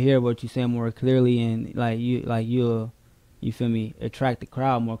clearly. You hear what you're saying more clearly, and you'll you feel me, attract the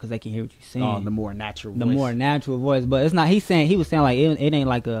crowd more because they can hear what you're saying. The more natural voice. The more natural voice, but it's not. He was saying like it ain't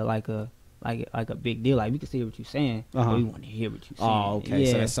like a big deal. Like we can see what you're saying, but we want to hear what you're saying. Oh, okay.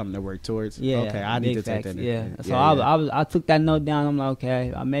 Yeah. So that's something to work towards. Yeah. Okay, I need to take that. Yeah. So I took that note down. I'm like,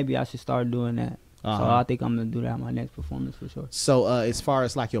 okay, maybe I should start doing that. So I think I'm gonna do that in my next performance for sure. So as far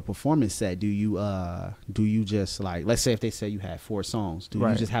as like your performance set, do you just like, let's say if they say you had 4 songs, do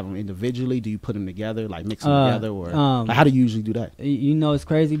you just have them individually? Do you put them together, like mix them together, or like, how do you usually do that? You know, it's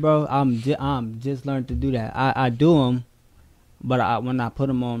crazy, bro. I'm just learned to do that. I do them, but when I put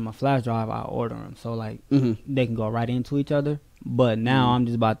them on my flash drive, I order them so like they can go right into each other. But now I'm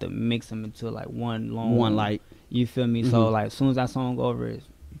just about to mix them into like one light. You feel me? So like as soon as that song over, it's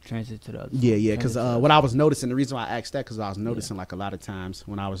transit to the other. Yeah, because what I was noticing, the reason why I asked that, because I was noticing like a lot of times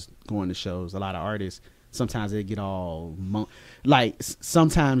when I was going to shows, a lot of artists, sometimes they get all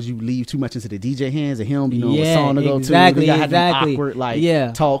sometimes you leave too much into the DJ hands and him, you know, what song to go to. Exactly. Awkward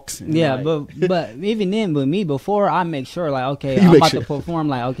talks. But even then, with me, before I make sure like, okay, I'm about to perform,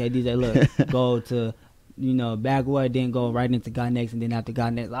 like, okay, DJ, look, go to, you know, backward, then go right into God Next, and then after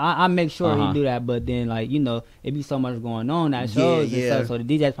God Next. I make sure he do that, but then like, you know, it be so much going on that shows and stuff, so the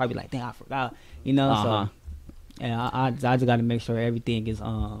DJ's probably like, dang, I forgot, you know. So and I just got to make sure everything is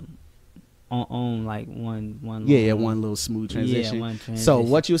on like one little smooth transition. One transition. So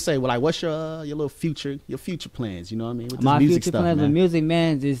what you say? Well, like, what's your little future plans? You know what I mean? With this my music future stuff, plans man. with music,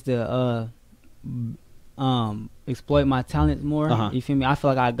 man, is to exploit my talents more. You feel me? I feel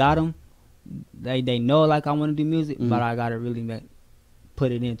like I got them. They know like I want to do music, but I gotta really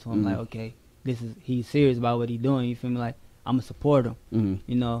put it into him. Like, okay, he's serious about what he's doing. You feel me? Like, I'm gonna support him.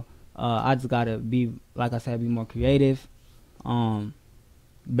 You know, I just gotta be, like I said, be more creative.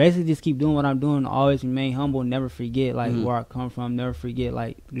 Basically just keep doing what I'm doing. Always remain humble. Never forget like where I come from. Never forget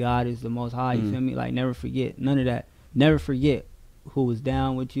like God is the Most High. You feel me? Like, never forget none of that. Never forget who was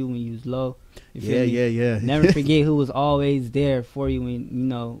down with you when you was low. You feel me? Yeah. Never forget who was always there for you when, you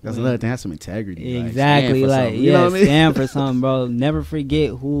know. That's another thing. Have some integrity. Exactly. Like, you know what I mean? Stand for something, bro. Never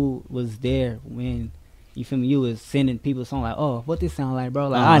forget who was there when, you feel me, you was sending people songs like, oh, what this sound like, bro?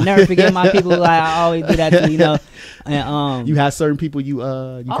 Like, I never forget my people. Like, I always do that too, you know. And you have certain people you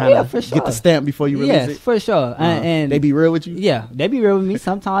kind of get the stamp before you release it. Yes, for sure. And they be real with you. Yeah, they be real with me.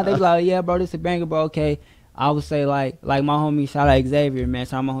 Sometimes they be like, yeah, bro, this a banger, bro. Okay. I would say like my homie, shout out Xavier, man.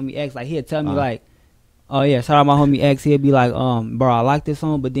 Shout out my homie X. Like, he'll tell me like, oh yeah, shout out my homie X. He'll be like, bro, I like this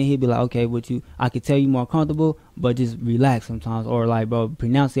song, but then he'll be like, okay, I could tell you more comfortable, but just relax sometimes, or like, bro,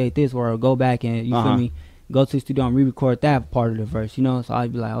 pronunciate this, or go back and you feel me, go to the studio and re-record that part of the verse, you know. So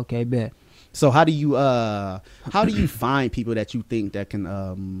I'd be like, okay, bet. So how do you find people that you think that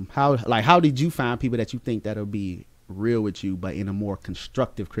can how did you find people that you think that'll be real with you, but in a more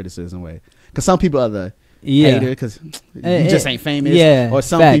constructive criticism way? Because some people are the hater because you just ain't famous. Or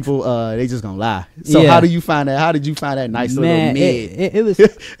some people they just gonna lie. So how do you find that? How did you find that nice little mid? It was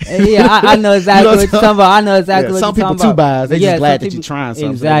I know exactly what you're talking about. I know exactly what you're talking about. Some people too biased. They just glad that you're trying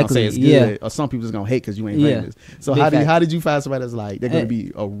something. Exactly. So they don't say it's good. Or some people just gonna hate because you ain't famous. So how did you find somebody that's like they're gonna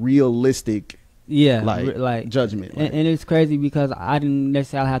be a realistic like judgment? And it's crazy because I didn't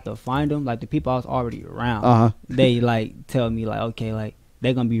necessarily have to find them. Like, the people I was already around, they like tell me like, okay, like,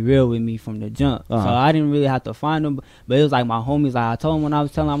 they're gonna be real with me from the jump. So I didn't really have to find them, but it was like my homies. Like, I told them when I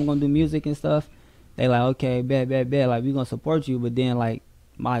was telling them I'm gonna do music and stuff, they like, okay, bet, like, we gonna support you. But then like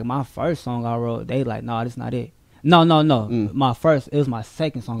my first song I wrote, they like, no, that's not it. No. My first, it was my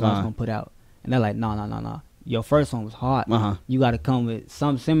second song I was gonna put out, and they're like, no. Your first one was hot. You got to come with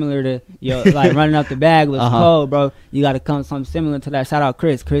something similar to your like running up the bag was cold, bro. You got to come something similar to that. Shout out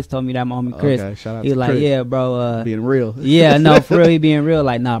Chris. Chris told me that, my homie Chris. Okay, shout out he was to like, Chris. yeah, bro. Being real. Yeah, no, for real, he being real.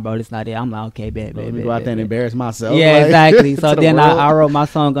 Like, nah, bro, this not it. I'm like, okay, bet. Let me go out there and embarrass myself. Yeah, like, exactly. So then the I wrote my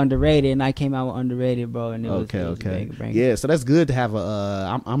song Underrated, and I came out with Underrated, bro. And it was okay. bang. Yeah, so that's good to have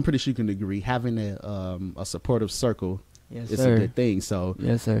a. I'm pretty sure you can agree having a supportive circle. Yes, is sir. a good thing. So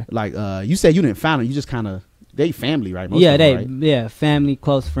yes, sir. Like you said, you didn't found them. You just kind of. They family, right? Most Yeah, of them, right? yeah, family,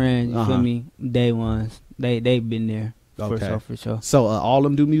 close friends. You feel me? Day ones. They've been there for sure. So all of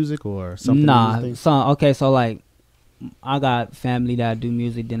them do music or something? Nah, so like I got family that do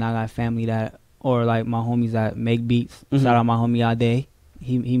music. Then I got family that or like my homies that make beats. Shout out my homie Ade.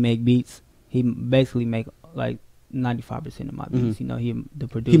 He make beats. He basically make like 95% of my beats. You know, he the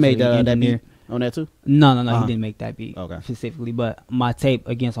producer. He made that beat on that too? No, he didn't make that beat specifically. But my tape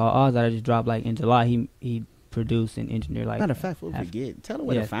Against All Odds that I just dropped like in July, he produced and engineered like. Matter of fact, we'll forget. Tell them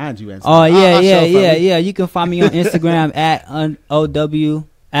where to find you. And oh yeah. You can find me on Instagram at @_OW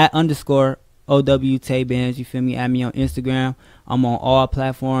Taibanz. You feel me? Add me on Instagram. I'm on all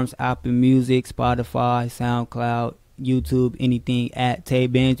platforms: Apple Music, Spotify, SoundCloud, YouTube, anything at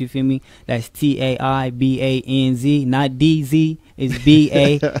Taibanz. You feel me? That's TAIBANZ, not DZ. It's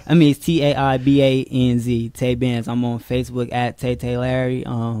BA. I mean it's TAIBANZ. Taibanz. I'm on Facebook at Tay Larry.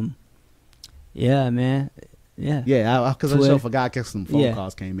 Yeah, man. Yeah, because I just forgot because some phone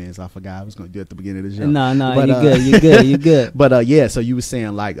calls came in, so I forgot I was going to do it at the beginning of the show. No, but, you good. But yeah, so you were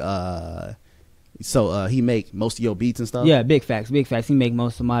saying like, so he make most of your beats and stuff? Yeah, big facts. He make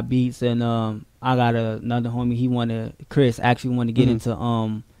most of my beats, and I got another homie. Chris actually wanted to get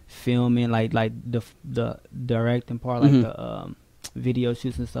into filming, like the directing part, like the video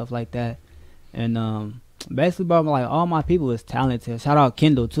shoots and stuff like that, and basically, bro, like all my people is talented. Shout out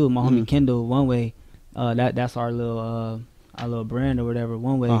Kendall too, my homie Kendall. One Way. That's our little brand or whatever,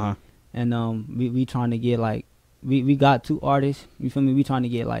 One Way. And we trying to get like we got 2 artists, you feel me? We trying to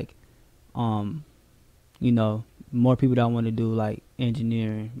get like you know, more people that want to do like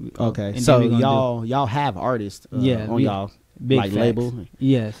engineering. Okay, so y'all have artists on y'all big like label?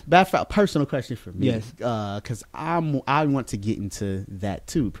 Yes. That's a personal question for me. Yes. Because I want to get into that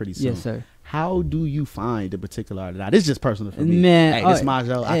too pretty soon. Yes, sir. How do you find a particular artist? Now, this is just personal for me. Man, hey, this is my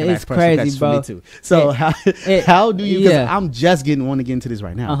show. I can ask personal questions bro. for me too. So how do you? Because I'm just want to get into this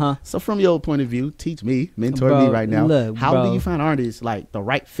right now. So from your point of view, teach me, mentor me right now. Look, how do you find artists like the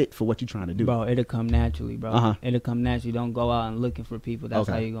right fit for what you're trying to do? Bro, it'll come naturally, bro. It'll come naturally. Don't go out and looking for people. That's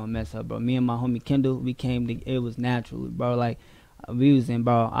how you're gonna mess up, bro. Me and my homie Kendall, we came to. It was naturally, bro. Like we was in,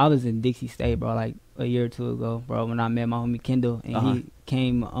 bro. I was in Dixie State, bro. Like a year or 2 ago, bro. When I met my homie Kendall, and he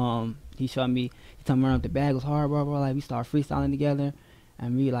came. He showed me. He told me run up the bag was hard, bro. Like we started freestyling together,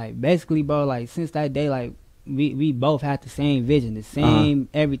 and we like basically, bro. Like since that day, like we both had the same vision, the same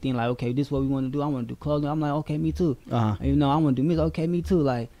everything. Like okay, this is what we want to do. I want to do clothing. I'm like okay, me too. You know, I want to do music. Okay, me too.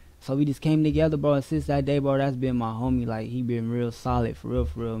 Like so, we just came together, bro. And since that day, bro, that's been my homie. Like he been real solid, for real.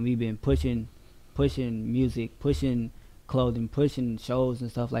 And we been pushing music, pushing clothing, pushing shows and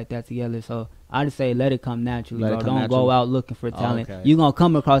stuff like that together. So I just say let it come naturally, bro. Don't go out looking for talent. You gonna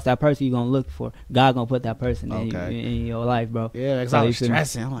come across that person you gonna look for. God gonna put that person in your life, bro. Yeah, because I was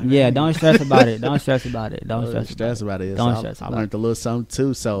stressing. I'm like, yeah, don't stress about it. Don't stress about it. Don't stress about it. I learned a little something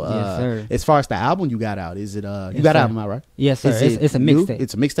too. So yes, sir. As far as the album you got out, is it you got an album out, right? Yes, sir. It's a mixtape.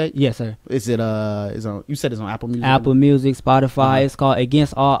 It's a mixtape? Yes, sir. Is it is on, you said it's on Apple Music? Apple Music, Spotify. It's called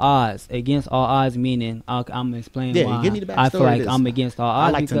Against All Odds. Against All Odds meaning I'm explaining why give me the I feel like I'm against all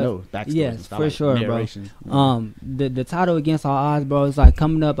odds. I like to know backstory. Yes, for sure, narration. Bro. The title Against All Odds, bro, is like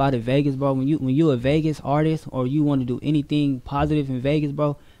coming up out of Vegas, bro. When you a Vegas artist or you want to do anything positive in Vegas,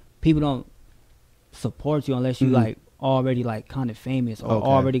 bro, people don't support you unless you like already like kind of famous or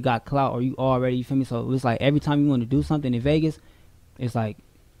already got clout or you already, you feel me? So it's like every time you want to do something in Vegas, it's like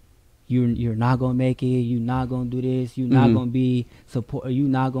you're not gonna make it, you're not gonna do this, you're not gonna be support, you're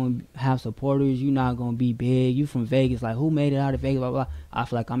not gonna have supporters, you're not gonna be big, you from Vegas, like who made it out of Vegas, blah, blah, blah. I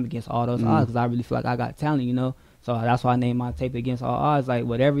feel like I'm against all those odds because I really feel like I got talent, you know. So that's why I named my tape Against All Odds. Like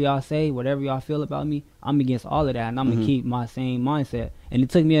whatever y'all say, whatever y'all feel about me, I'm against all of that, and I'm gonna keep my same mindset. And it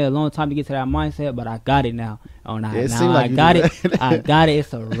took me a long time to get to that mindset, but I got it now. Oh, now I got it. I got it.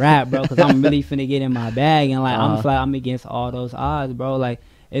 It's a wrap, bro. Because I'm really finna get in my bag, and like I'm against all those odds, bro. Like.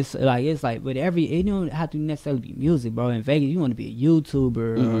 It's like with it don't have to necessarily be music, bro. In Vegas, you want to be a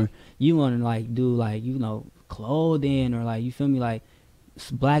YouTuber or you want to like do like, you know, clothing or like, you feel me, like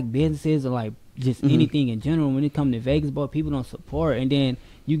black businesses or like just anything in general. When it comes to Vegas, boy, people don't support, and then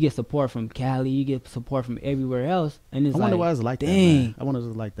you get support from Cali, you get support from everywhere else, and it's I wonder why it's like that. Dang. Man. I wonder if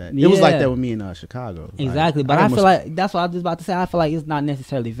it's like that. It was like that with me in Chicago. Exactly, but I feel like that's what I was just about to say. I feel like it's not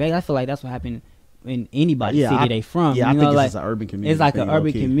necessarily Vegas. I feel like that's what happened in anybody's city they from. Yeah, you I know, think it's an urban community. It's like an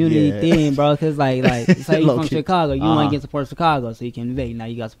urban community thing, bro. Because like say you from Chicago, you want to get support in Chicago, so you can invade. Now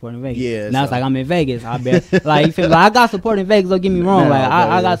you got support in Vegas. Yeah, now it's like I'm in Vegas. I bet like you feel like I got support in Vegas. Don't get me wrong. Like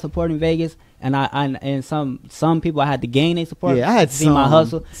I got support in Vegas, and and some people I had to gain their support. Yeah, I had to see my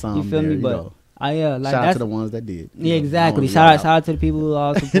hustle. You feel me? But like shout out to the ones that did. Yeah, exactly. Shout out to the people who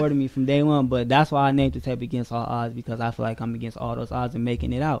all supported me from day one. But that's why I named the tape Against All Odds, because I feel like I'm against all those odds and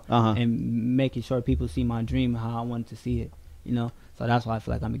making it out and making sure people see my dream and how I wanted to see it. You know, so that's why I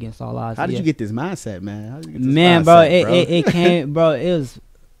feel like I'm against all odds. How did you get this mindset, man? How did you get this man, mindset, bro, it came, bro. It was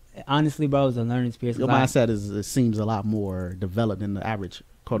honestly, bro, it was a learning experience. Your mindset seems a lot more developed than the average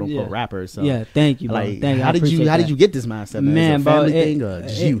quote unquote rapper. So yeah, thank you, bro. Like, thank you. How did you get this mindset, man? Bro, thing or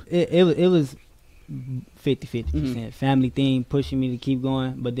just you? It was 50%. Family thing pushing me to keep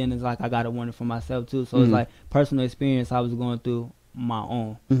going, but then it's like I got to wonder for myself too. So it's like personal experience I was going through my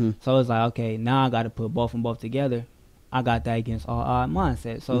own. So it's like, okay, now I got to put both and both together. I got that Against All Odds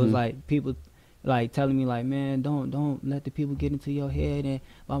mindset. So it's like people like telling me like, man, don't let the people get into your head and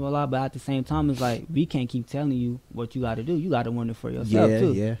blah blah blah. But at the same time, it's like we can't keep telling you what you got to do. You got to wonder for yourself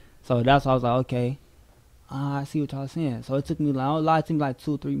too. Yeah. So that's why I was like, okay, I see what y'all saying. So it took me like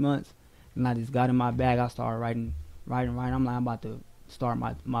 2-3 months. And I just got in my bag. I started writing. I'm like, I'm about to start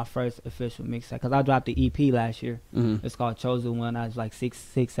my first official mixtape, because I dropped the EP last year. It's called Chosen One. I was like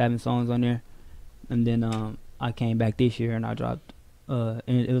 7 songs on there, and then I came back this year and I dropped. And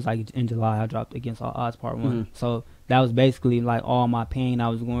it was like in July I dropped Against All Odds Part 1. So that was basically like all my pain I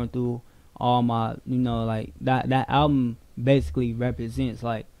was going through, all my like that album basically represents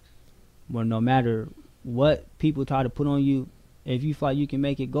like, well, no matter what people try to put on you, if you feel like you can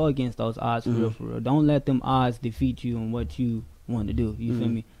make it, go against those odds for real. Don't let them odds defeat you in what you want to do. You feel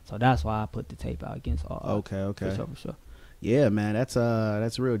me? So that's why I put the tape out, Against All Odds. Okay. For sure. Yeah, man,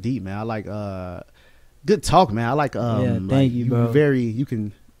 that's real deep, man. I like good talk, man. I like thank you, bro. You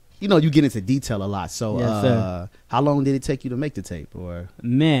can you get into detail a lot. So yes, how long did it take you to make the tape? Or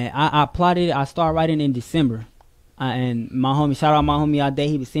man, I plotted it. I started writing in December. And my homie, shout out my homie all day,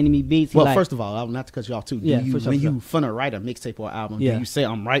 he was sending me beats. Well, first of all, not to cut you off too. When you finna write a mixtape or album, do you say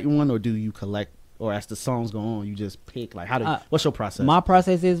I'm writing one, or do you collect, or as the songs go on, you just pick? Like, what's your process? My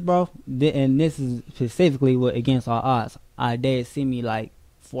process is, bro, and this is specifically what Against All Odds. They send me like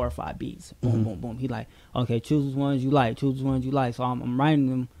 4 or 5 beats. Boom, boom, boom. He like, okay, choose ones you like. So I'm writing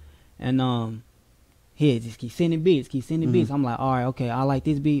them, and here, just keep sending beats. I'm like, all right, okay, I like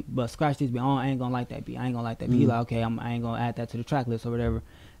this beat, but scratch this beat. I ain't gonna like that beat. He like, okay, I ain't gonna add that to the track list or whatever.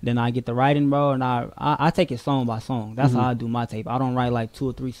 Then I get the writing, bro, and I take it song by song. That's how I do my tape. I don't write like 2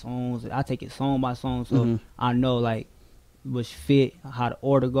 or 3 songs. I take it song by song, so I know like which fit, how the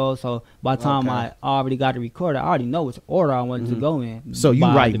order goes. So by the time I already got it recorded, I already know which order I wanted to go in. So you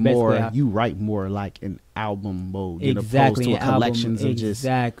write more. You write more like an album mode, opposed to collections of just.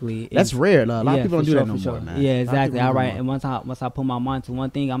 Exactly. That's rare. A lot of people don't do that no more, man. Yeah, exactly. I write, and once I put my mind to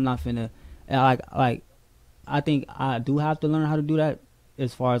one thing, I'm not finna like. I think I do have to learn how to do that.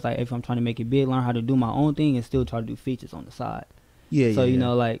 As far as like if I'm trying to make it big, learn how to do my own thing and still try to do features on the side. Yeah. So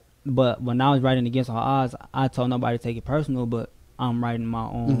like. But when I was writing Against All Odds, I told nobody to take it personal, but I'm writing my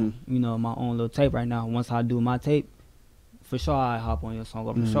own, my own little tape right now. Once I do my tape, for sure I hop on your song,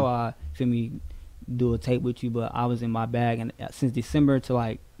 or for sure I do a tape with you. But I was in my bag, and since December to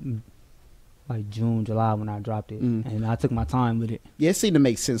like June, July when I dropped it, and I took my time with it. Yeah, it seemed to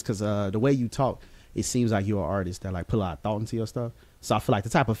make sense because the way you talk, it seems like you're an artist that like put a lot of thought into your stuff. So I feel like the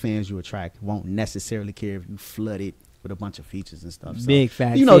type of fans you attract won't necessarily care if you flood it with a bunch of features and stuff. So, big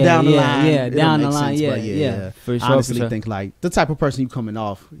facts. Down the line. Yeah, down the line. Sense, Yeah. For sure. I honestly think like the type of person you coming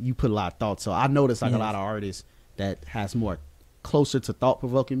off, you put a lot of thought. So I noticed like a lot of artists that has more closer to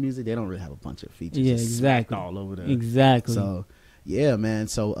thought-provoking music, they don't really have a bunch of features. Yeah, exactly. All over them. Exactly. So yeah, man.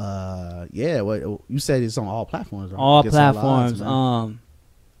 So what you said it's on all platforms, right? All platforms.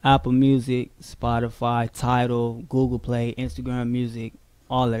 Apple Music, Spotify, Tidal, Google Play, Instagram Music,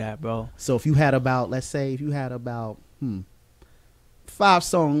 all of that, bro. So if you had about, let's say, 5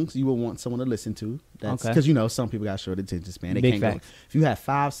 songs you would want someone to listen to. That's because some people got short attention span. They Big can't facts. go. If you had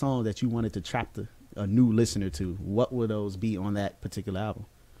 5 songs that you wanted to trap a new listener to, what would those be on that particular album?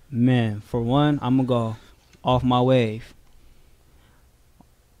 Man, for one, I'm gonna go Off My Wave,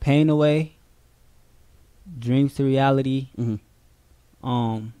 Pain Away, Dreams to Reality.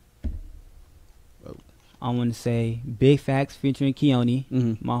 I want to say Big Facts featuring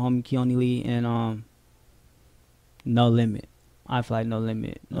Keone, my homie Keone Lee, and No Limit. I feel like No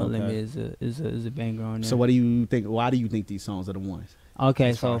Limit is a banger on there. So what do you think? Why do you think these songs are the ones?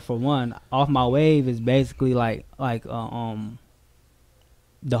 Okay, so for one, Off My Wave is basically like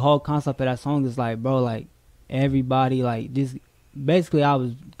the whole concept of that song is like, bro, like everybody like just basically I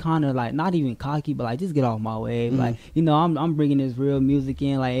was kind of like not even cocky, but like just get off my wave. Like, you know, I'm bringing this real music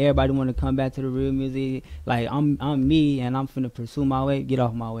in. Like everybody want to come back to the real music. Like I'm me and I'm finna pursue my wave. Get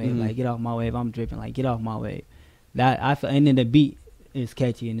off my wave. Like get off my wave. I'm dripping. Like get off my wave. That I feel, and then the beat is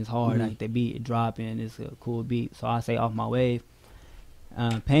catchy and it's hard. Like the beat dropping, it's a cool beat. So I say Off My Wave.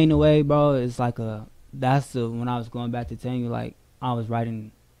 Pain Away, bro, is like that's when I was going back to telling you, like I was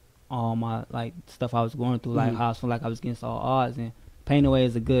writing all my like stuff I was going through, like how I feel like I was against all odds, and Pain Away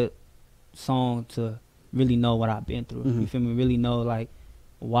is a good song to really know what I've been through. You feel me? Really know like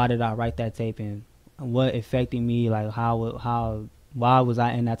why did I write that tape and what affected me, like why was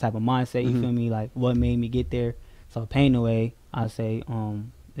I in that type of mindset? You feel me? Like what made me get there? So Pain Away, I say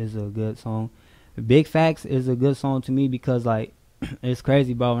is a good song. Big Facts is a good song to me because like it's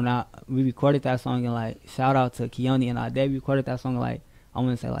crazy, bro. When we recorded that song and like shout out to Keone and they recorded that song in, like I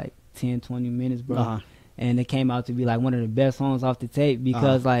want to say like 10-20 minutes, bro. And it came out to be like one of the best songs off the tape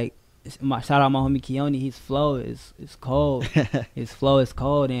because like shout out my homie Keone, his flow is cold. His flow is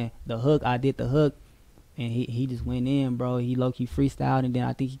cold, and the hook, I did the hook and he just went in, bro. He low-key freestyled, and then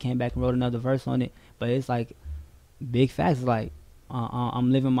I think he came back and wrote another verse on it. But it's like Big Facts is like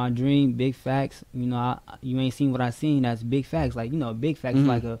I'm living my dream. Big Facts, you know, you ain't seen what I seen. That's Big Facts. Like, you know, Big Facts is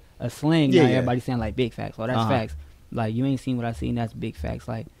like a slang. Yeah, now everybody saying like Big Facts. Oh, that's facts. Like, you ain't seen what I seen. That's Big Facts.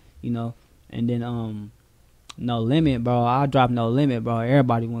 Like, you know. And then No Limit, bro. I dropped No Limit, bro.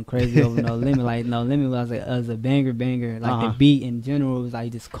 Everybody went crazy over No Limit. Like, No Limit was a banger. Like the beat in general was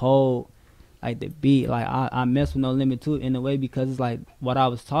like just cold. Like the beat, like I mess with No Limit too in a way because it's like what I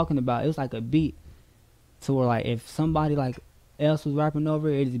was talking about. It was like a beat to where like if somebody like else was rapping over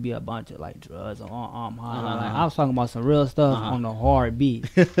it, it'd be a bunch of like drugs or like I was talking about some real stuff on a hard beat,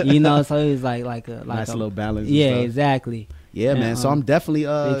 you know. So it was like a nice little balance. Yeah, exactly. Yeah, man. So I'm definitely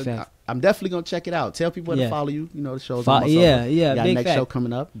gonna check it out. Tell people where to follow you. You know, the show's almost over. Yeah. You got next show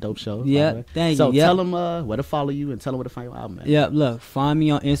coming up. Dope show. Yeah, thank you. So tell them where to follow you and tell them where to find your album, man. Yeah, look, find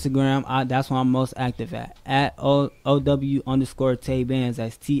me on Instagram. That's where I'm most active at OW_Taibanz.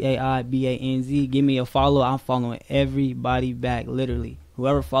 That's TAIBANZ. Give me a follow. I'm following everybody back, literally.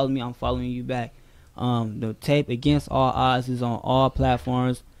 Whoever follows me, I'm following you back. The tape Against All Odds is on all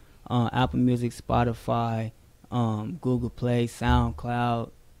platforms: Apple Music, Spotify, Google Play,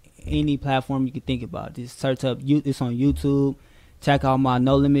 SoundCloud. Any platform you can think about. Just search up. It's on YouTube. Check out my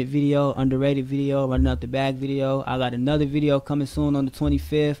No Limit video, underrated video, running up the bag video. I got another video coming soon on the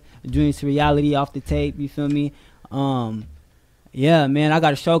 25th. Dreams to Reality off the tape. You feel me? Yeah, man. I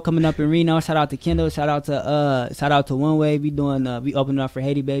got a show coming up in Reno. Shout out to Kendall. Shout out to One Way. We opening up for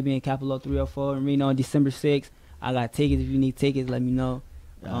Haiti Baby and Capitol 304 in Reno on December 6th. I got tickets. If you need tickets, let me know.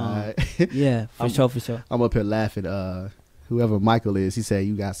 Yeah, for sure. I'm up here laughing. Whoever Michael is, he said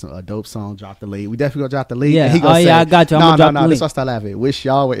you got a dope song. Drop the link. We definitely gonna drop the link. Yeah. I got you. No. This why I start laughing. Wish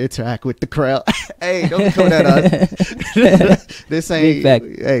y'all would interact with the crowd. Hey, don't be coming at us. This ain't.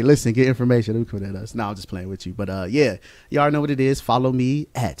 Hey, listen, get information. Don't be coming at us. No, I'm just playing with you. But yeah, you already know what it is. Follow me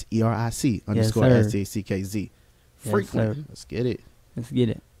at ERIC_STACKZ. Frequent. Yes, Let's get it. Let's get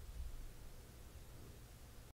it.